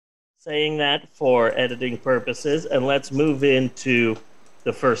saying that for editing purposes, and let's move into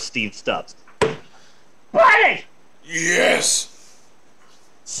the first Steve Stubs. Buddy! Yes.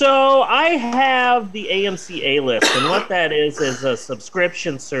 So I have the AMC A list, and what that is a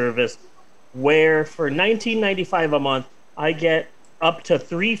subscription service where for $19.95 a month I get up to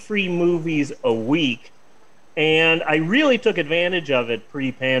 3 free movies a week. And I really took advantage of it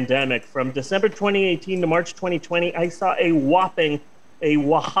pre-pandemic. From December 2018 to March 2020, I saw a whopping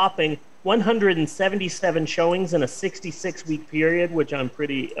 177 showings in a 66-week period, which I'm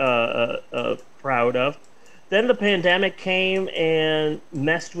pretty proud of. Then the pandemic came and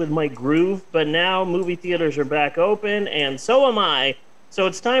messed with my groove, but now movie theaters are back open, and so am I. So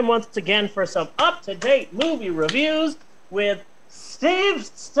it's time once again for some up-to-date movie reviews with Steve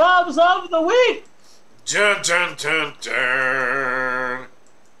Stubbs of the Week! Dun, dun, dun, dun.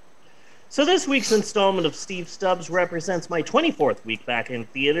 So this week's installment of Steve Stubbs represents my 24th week back in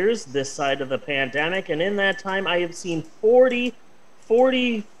theaters this side of the pandemic, and in that time I have seen 44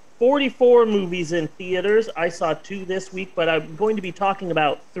 movies in theaters. I saw 2 this week, but I'm going to be talking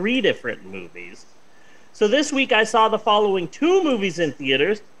about 3 different movies. So this week I saw the following 2 movies in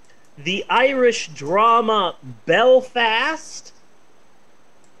theaters: the Irish drama Belfast,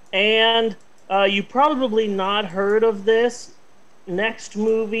 and you probably not heard of this next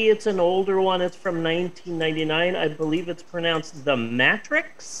movie. It's an older one. It's from 1999. I believe it's pronounced The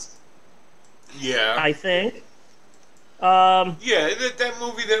Matrix. Yeah. I think. Yeah, that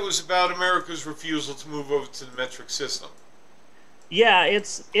movie that was about America's refusal to move over to the metric system. Yeah, it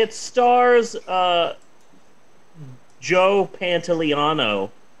stars Joe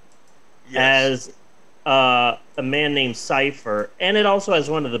Pantoliano as a man named Cypher, and it also has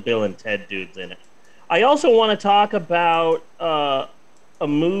one of the Bill and Ted dudes in it. I also want to talk about a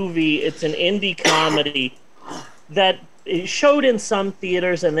movie. It's an indie comedy that it showed in some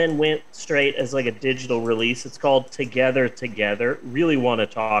theaters and then went straight as like a digital release. It's called Together Together. Really want to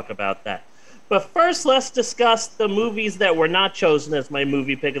talk about that. But first, let's discuss the movies that were not chosen as my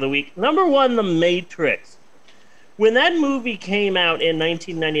movie pick of the week. Number 1, The Matrix. When that movie came out in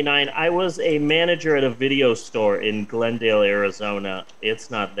 1999, I was a manager at a video store in Glendale, Arizona.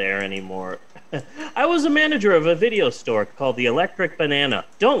 It's not there anymore. I was a manager of a video store called the Electric Banana.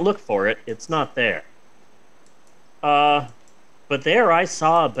 Don't look for it. It's not there. But there I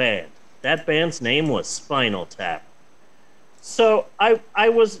saw a band. That band's name was Spinal Tap. So I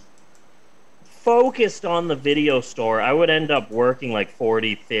was focused on the video store. I would end up working like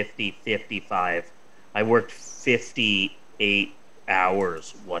 40, 50, 55. I worked 58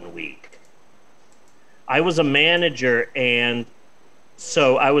 hours one week. I was a manager, and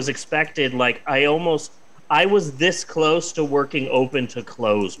so I was expected, like, I was this close to working open to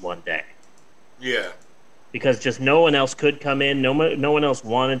close one day. Yeah. Because just no one else could come in, no one else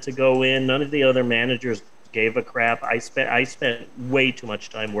wanted to go in, none of the other managers gave a crap. I spent way too much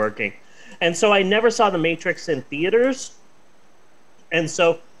time working. And so I never saw The Matrix in theaters. And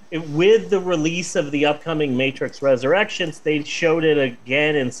so with the release of the upcoming Matrix Resurrections, they showed it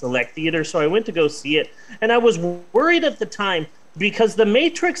again in select theaters, so I went to go see it. And I was worried at the time because The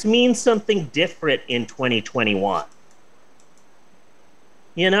Matrix means something different in 2021.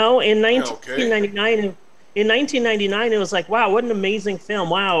 You know, in 1999, it was like, wow, what an amazing film.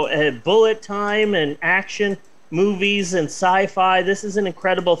 Wow, bullet time and action movies and sci-fi. This is an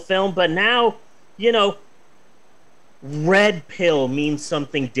incredible film. But now, you know, red pill means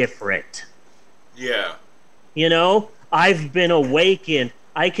something different. Yeah. You know, I've been awakened.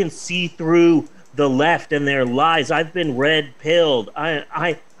 I can see through the left and their lies. I've been red pilled. I'm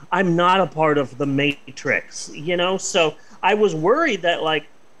not a part of the Matrix, you know? So I was worried that, like,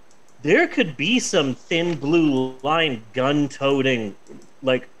 there could be some thin blue line gun-toting,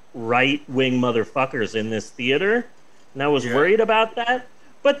 like, right-wing motherfuckers in this theater. And I was worried about that.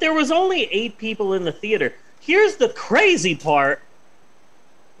 But there was only 8 people in the theater. Here's the crazy part.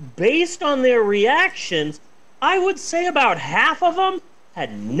 Based on their reactions, I would say about half of them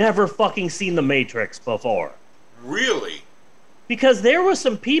had never fucking seen The Matrix before. Really? Because there were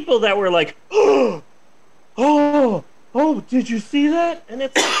some people that were like, oh, did you see that? And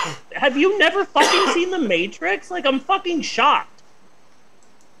it's like, have you never fucking seen The Matrix? Like, I'm fucking shocked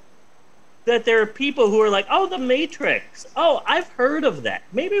that there are people who are like, oh, The Matrix. Oh, I've heard of that.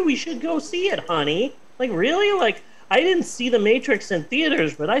 Maybe we should go see it, honey. Like, really? Like, I didn't see The Matrix in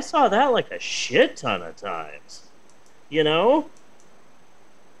theaters, but I saw that like a shit ton of times. You know?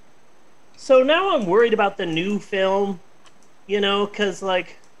 So now I'm worried about the new film, you know, because,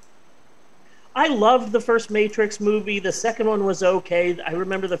 like, I loved the first Matrix movie. The second one was okay. I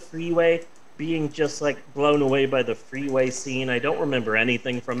remember the freeway being just like blown away by the freeway scene. I don't remember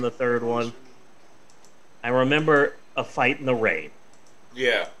anything from the third one. I remember a fight in the rain.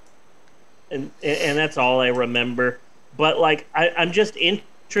 Yeah. And that's all I remember. But like I'm just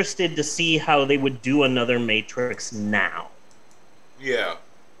interested to see how they would do another Matrix now. Yeah.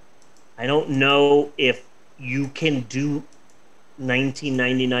 I don't know if you can do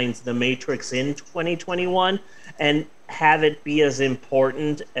 1999's The Matrix in 2021 and have it be as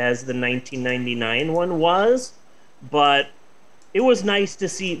important as the 1999 one was, but it was nice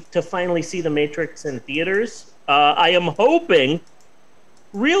to finally see The Matrix in theaters. I am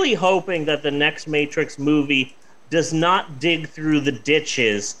really hoping that the next Matrix movie does not dig through the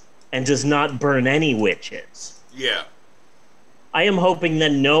ditches and does not burn any witches. Yeah. I am hoping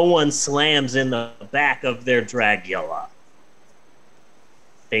that no one slams in the back of their Dracula.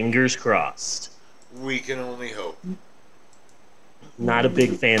 Fingers crossed. We can only hope. Not a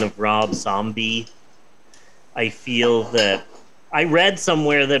big fan of Rob Zombie. I feel that I read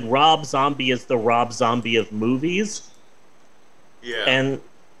somewhere that Rob Zombie is the Rob Zombie of movies. Yeah. And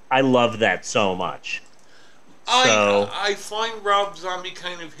I love that so much. I find Rob Zombie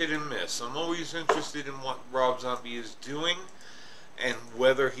kind of hit and miss. I'm always interested in what Rob Zombie is doing and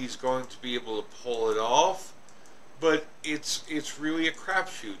whether he's going to be able to pull it off. But it's really a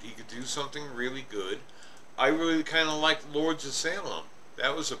crapshoot. He could do something really good. I really kind of liked Lords of Salem.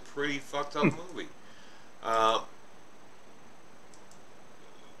 That was a pretty fucked up movie.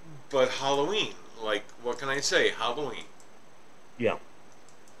 But Halloween, like, what can I say? Halloween. Yeah.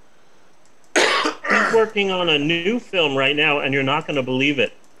 He's working on a new film right now, and you're not going to believe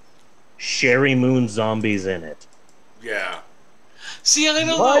it. Sherry Moon Zombies in it. Yeah. See, I don't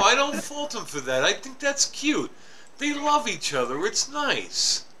know. I don't fault him for that. I think that's cute. They love each other. It's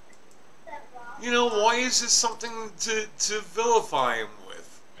nice. You know, why is this something to vilify him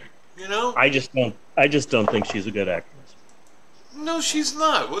with? You know? I just don't think she's a good actress. No, she's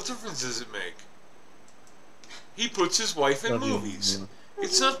not. What difference does it make? He puts his wife in movies.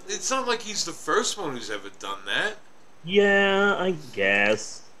 It's not like he's the first one who's ever done that. Yeah, I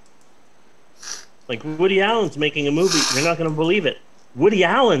guess. Like Woody Allen's making a movie. You're not going to believe it. Woody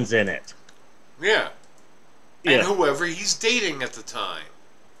Allen's in it. Yeah. And whoever he's dating at the time.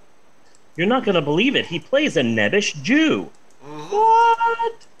 You're not going to believe it. He plays a nebbish Jew. Mm-hmm.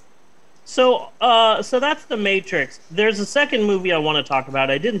 What? So that's The Matrix. There's a second movie I want to talk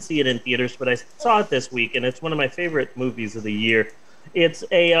about. I didn't see it in theaters, but I saw it this week, and it's one of my favorite movies of the year. It's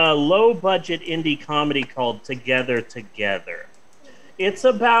a low-budget indie comedy called Together Together. It's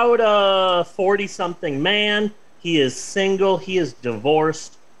about a 40-something man. He is single. He is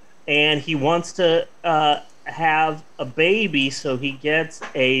divorced, and he wants to have a baby, so he gets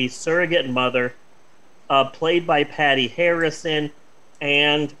a surrogate mother played by Patty Harrison,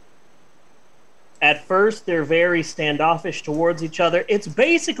 and at first they're very standoffish towards each other. It's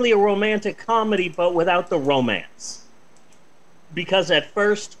basically a romantic comedy, but without the romance. Because at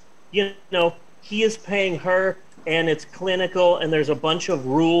first, you know, he is paying her, and it's clinical, and there's a bunch of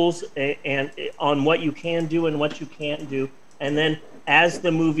rules and on what you can do and what you can't do. And then as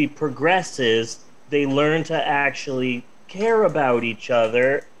the movie progresses, they learn to actually care about each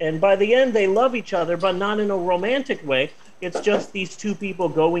other, and by the end they love each other, but not in a romantic way. It's just these two people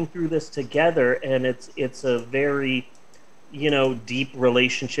going through this together, and it's a very, you know, deep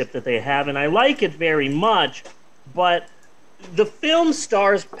relationship that they have, and I like it very much. But the film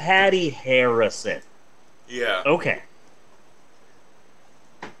stars Patty Harrison. Yeah. Okay.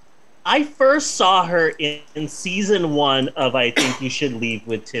 I first saw her in season 1 of I Think You Should Leave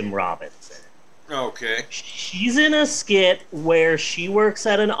with Tim Robbins. Okay. She's in a skit where she works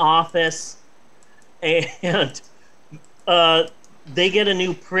at an office, and they get a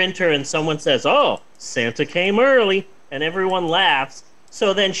new printer, and someone says, "Oh, Santa came early," and everyone laughs.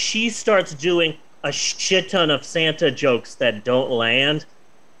 So then she starts doing a shit ton of Santa jokes that don't land,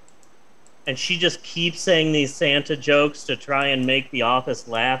 and she just keeps saying these Santa jokes to try and make the office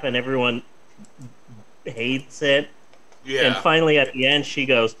laugh, and everyone hates it. Yeah. And finally, at the end, she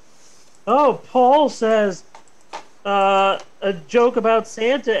goes, "Oh, Paul says a joke about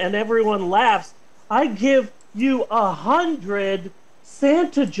Santa, and everyone laughs. I give you 100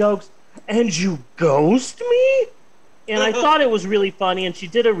 Santa jokes, and you ghost me?" And I thought it was really funny, and she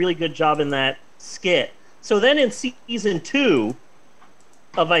did a really good job in that skit. So then in season 2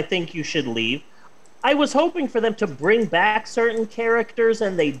 of I Think You Should Leave, I was hoping for them to bring back certain characters,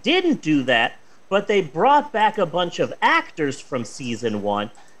 and they didn't do that, but they brought back a bunch of actors from season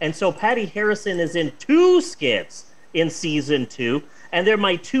 1. And so Patty Harrison is in 2 skits in season 2, and they're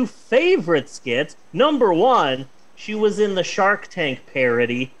my 2 favorite skits. Number 1, she was in the Shark Tank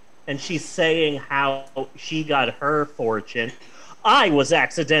parody and she's saying how she got her fortune. I was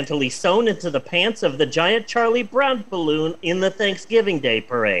accidentally sewn into the pants of the giant Charlie Brown balloon in the Thanksgiving Day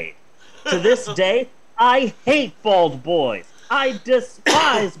parade. To this day, I hate bald boys. I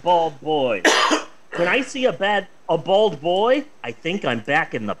despise bald boys. When I see a bald boy, I think I'm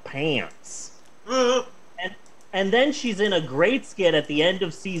back in the pants. And then she's in a great skit at the end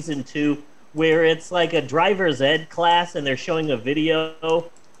of season 2 where it's like a driver's ed class and they're showing a video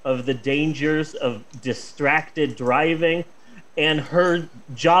of the dangers of distracted driving, and her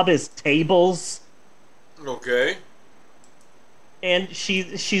job is tables. Okay. And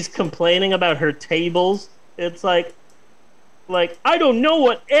she's complaining about her tables. It's like I don't know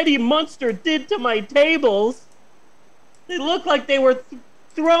what Eddie Munster did to my tables. They look like they were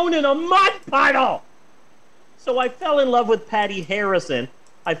thrown in a mud puddle. So I fell in love with Patty Harrison.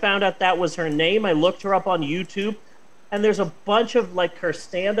 I found out that was her name. I looked her up on YouTube, and there's a bunch of like her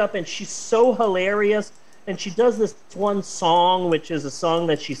stand-up, and she's so hilarious. And she does this one song, which is a song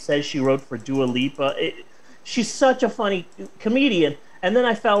that she says she wrote for Dua Lipa. She's such a funny comedian. And then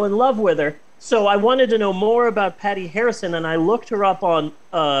I fell in love with her. So I wanted to know more about Patty Harrison, and I looked her up on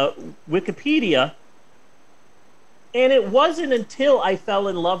Wikipedia. And it wasn't until I fell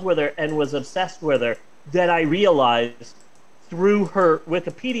in love with her and was obsessed with her that I realized through her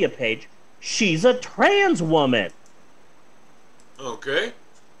Wikipedia page, she's a trans woman. Okay.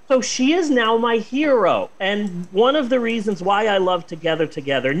 So she is now my hero. And one of the reasons why I love Together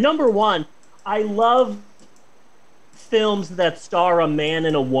Together, number one, I love films that star a man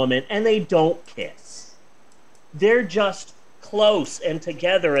and a woman and they don't kiss. They're just close and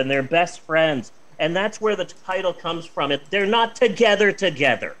together and they're best friends. And that's where the title comes from. They're not together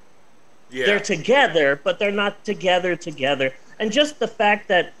together. Yeah. They're together, but they're not together together. And just the fact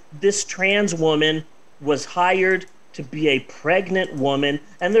that this trans woman was hired to be a pregnant woman,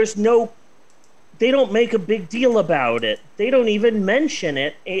 and they don't make a big deal about it. They don't even mention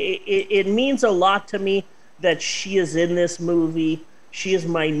it. It means a lot to me that she is in this movie. She is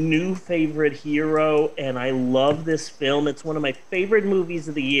my new favorite hero, and I love this film. It's one of my favorite movies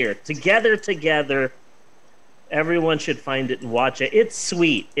of the year. Together Together. Everyone should find it and watch it. It's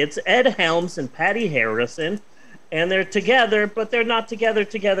sweet. It's Ed Helms and Patty Harrison, and they're together, but they're not together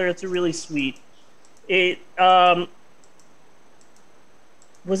together. It's a really sweet.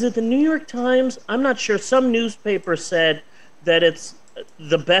 Was it the New York Times? I'm not sure. Some newspaper said that it's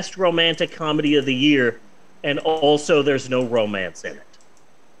the best romantic comedy of the year, and also there's no romance in it.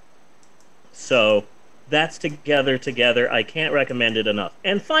 So that's Together Together. I can't recommend it enough.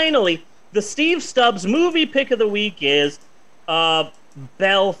 And finally, the Steve Stubbs movie pick of the week is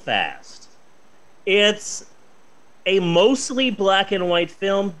Belfast. It's a mostly black and white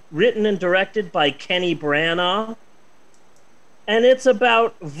film written and directed by Kenny Branagh. And it's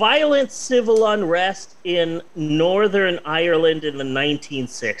about violent civil unrest in Northern Ireland in the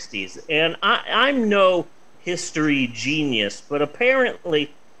 1960s. And I'm no history genius, but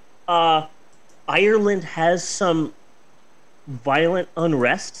apparently Ireland has some violent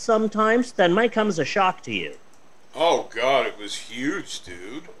unrest sometimes. That might come as a shock to you. Oh, God, it was huge,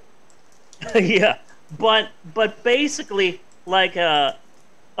 dude. Yeah, but basically, like,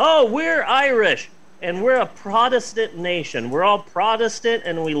 we're Irish. And we're a Protestant nation. We're all Protestant,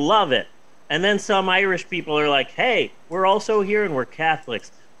 and we love it. And then some Irish people are like, hey, we're also here, and we're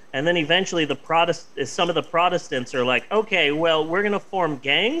Catholics. And then eventually some of the Protestants are like, okay, well, we're going to form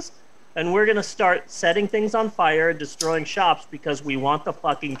gangs, and we're going to start setting things on fire, destroying shops, because we want the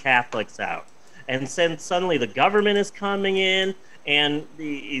fucking Catholics out. And then suddenly the government is coming in, and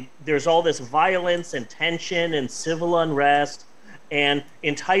there's all this violence and tension and civil unrest, and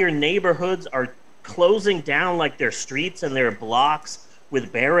entire neighborhoods are closing down like their streets and their blocks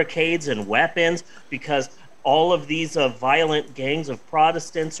with barricades and weapons because all of these violent gangs of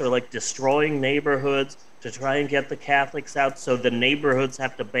Protestants are like destroying neighborhoods to try and get the Catholics out. So the neighborhoods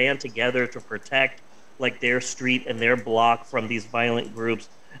have to band together to protect like their street and their block from these violent groups.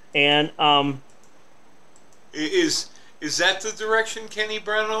 And is that the direction Kenny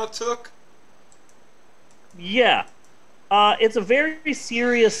Branagh took? Yeah. It's a very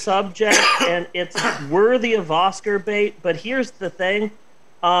serious subject, and it's worthy of Oscar bait, but here's the thing.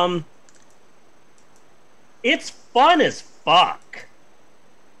 It's fun as fuck.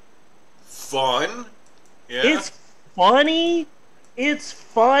 Fun? Yeah. It's funny. It's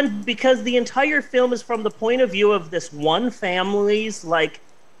fun because the entire film is from the point of view of this one family's,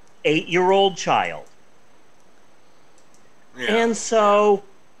 8-year-old child. Yeah. And so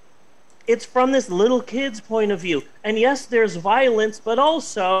it's from this little kid's point of view. And yes, there's violence, but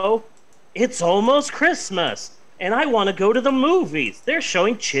also it's almost Christmas. and I want to go to the movies. They're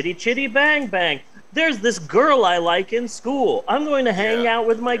showing Chitty Chitty Bang Bang. There's this girl I like in school. I'm going to hang out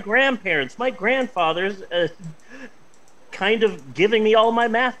with my grandparents. My grandfather's kind of giving me all my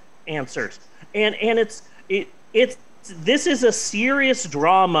math answers. And it's this is a serious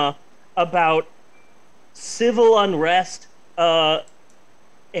drama about civil unrest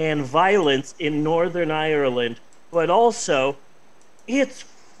and violence in Northern Ireland, but also it's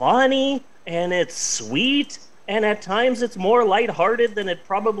funny and it's sweet, and at times it's more lighthearted than it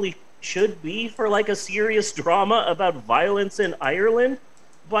probably should be for like a serious drama about violence in Ireland.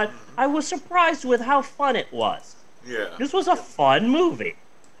 But I was surprised with how fun it was. Yeah. This was a fun movie.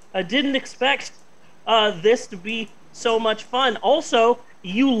 I didn't expect this to be so much fun. Also,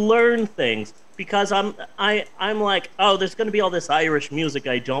 you learn things because I'm like, oh, there's going to be all this Irish music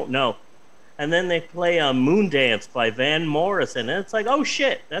I don't know. And then they play Moon Dance by Van Morrison. And it's like, oh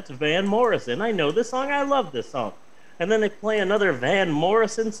shit, that's Van Morrison. I know this song. I love this song. And then they play another Van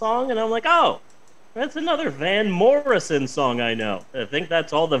Morrison song. And I'm like, oh, that's another Van Morrison song I know. I think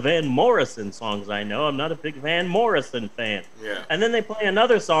that's all the Van Morrison songs I know. I'm not a big Van Morrison fan. Yeah. And then they play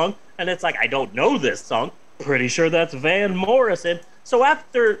another song. And it's like, I don't know this song. Pretty sure that's Van Morrison. So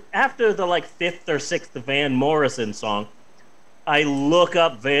after the like fifth or sixth Van Morrison song, I look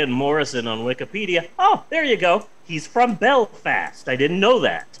up Van Morrison on Wikipedia. Oh, there you go. He's from Belfast. I didn't know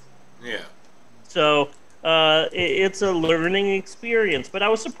that. Yeah. So it's a learning experience. But I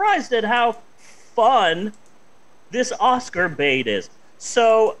was surprised at how fun this Oscar bait is.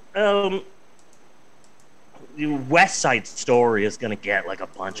 So West Side Story is going to get like a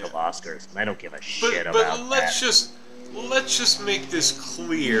bunch of Oscars, and I don't give a shit about that. But let's just make this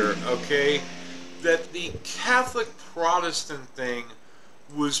clear, okay? That the Catholic Protestant thing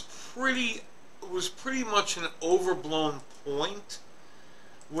was pretty much an overblown point,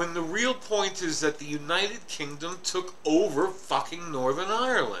 when the real point is that the United Kingdom took over fucking Northern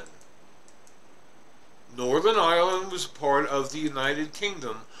Ireland. Northern Ireland was part of the United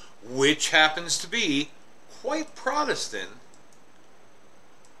Kingdom, which happens to be quite Protestant.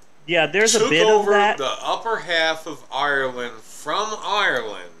 Yeah, there's a bit of that. Took over the upper half of Ireland from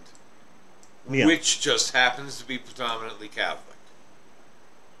Ireland, which just happens to be predominantly Catholic.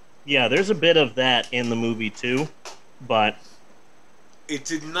 Yeah, there's a bit of that in the movie too, but it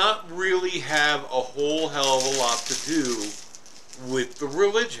did not really have a whole hell of a lot to do with the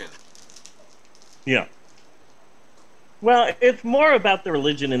religion. Yeah. Well, it's more about the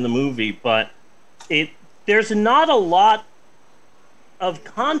religion in the movie, but there's not a lot of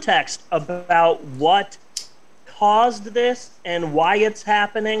context about what caused this and why it's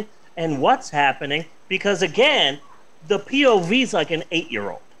happening and what's happening, because again, the POV's like an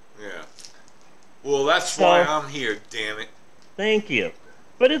 8-year-old. Yeah. Well, that's why I'm here, damn it. Thank you.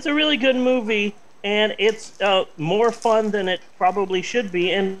 But it's a really good movie, and it's more fun than it probably should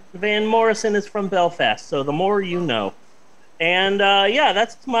be, and Van Morrison is from Belfast, so the more you know. And yeah,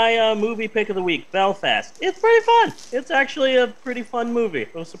 that's my movie pick of the week, Belfast. It's pretty fun. It's actually a pretty fun movie.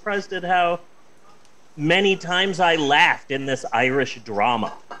 I was surprised at how many times I laughed in this Irish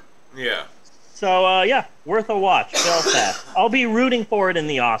drama. Yeah. So yeah, worth a watch, Belfast. I'll be rooting for it in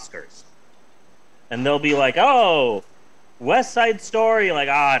the Oscars. And they'll be like, oh, West Side Story, like,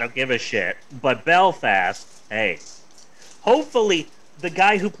 I don't give a shit. But Belfast, hey. Hopefully the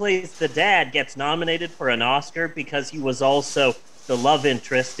guy who plays the dad gets nominated for an Oscar because he was also the love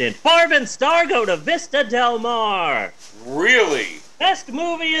interest in Barb and Star Go to Vista Del Mar. Really? Best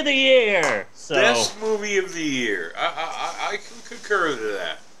movie of the year. So, best movie of the year. I can concur to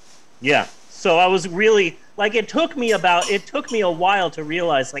that. Yeah. So I was really, like, it took me a while to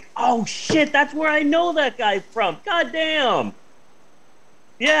realize, like, oh shit, that's where I know that guy from. God damn.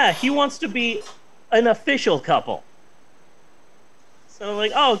 Yeah, he wants to be an official couple. So,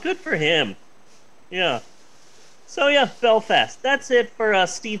 like, oh, good for him. Yeah. So, yeah, Belfast. That's it for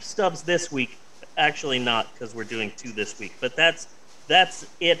Steve Stubs this week. Actually not, because we're doing 2 this week. But that's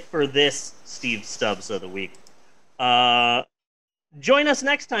it for this Steve Stubs of the week. Join us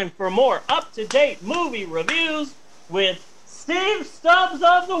next time for more up-to-date movie reviews with Steve Stubs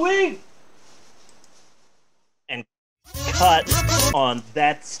of the week. And cut on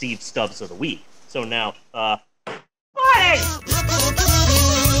that Steve Stubs of the week. So now, bye!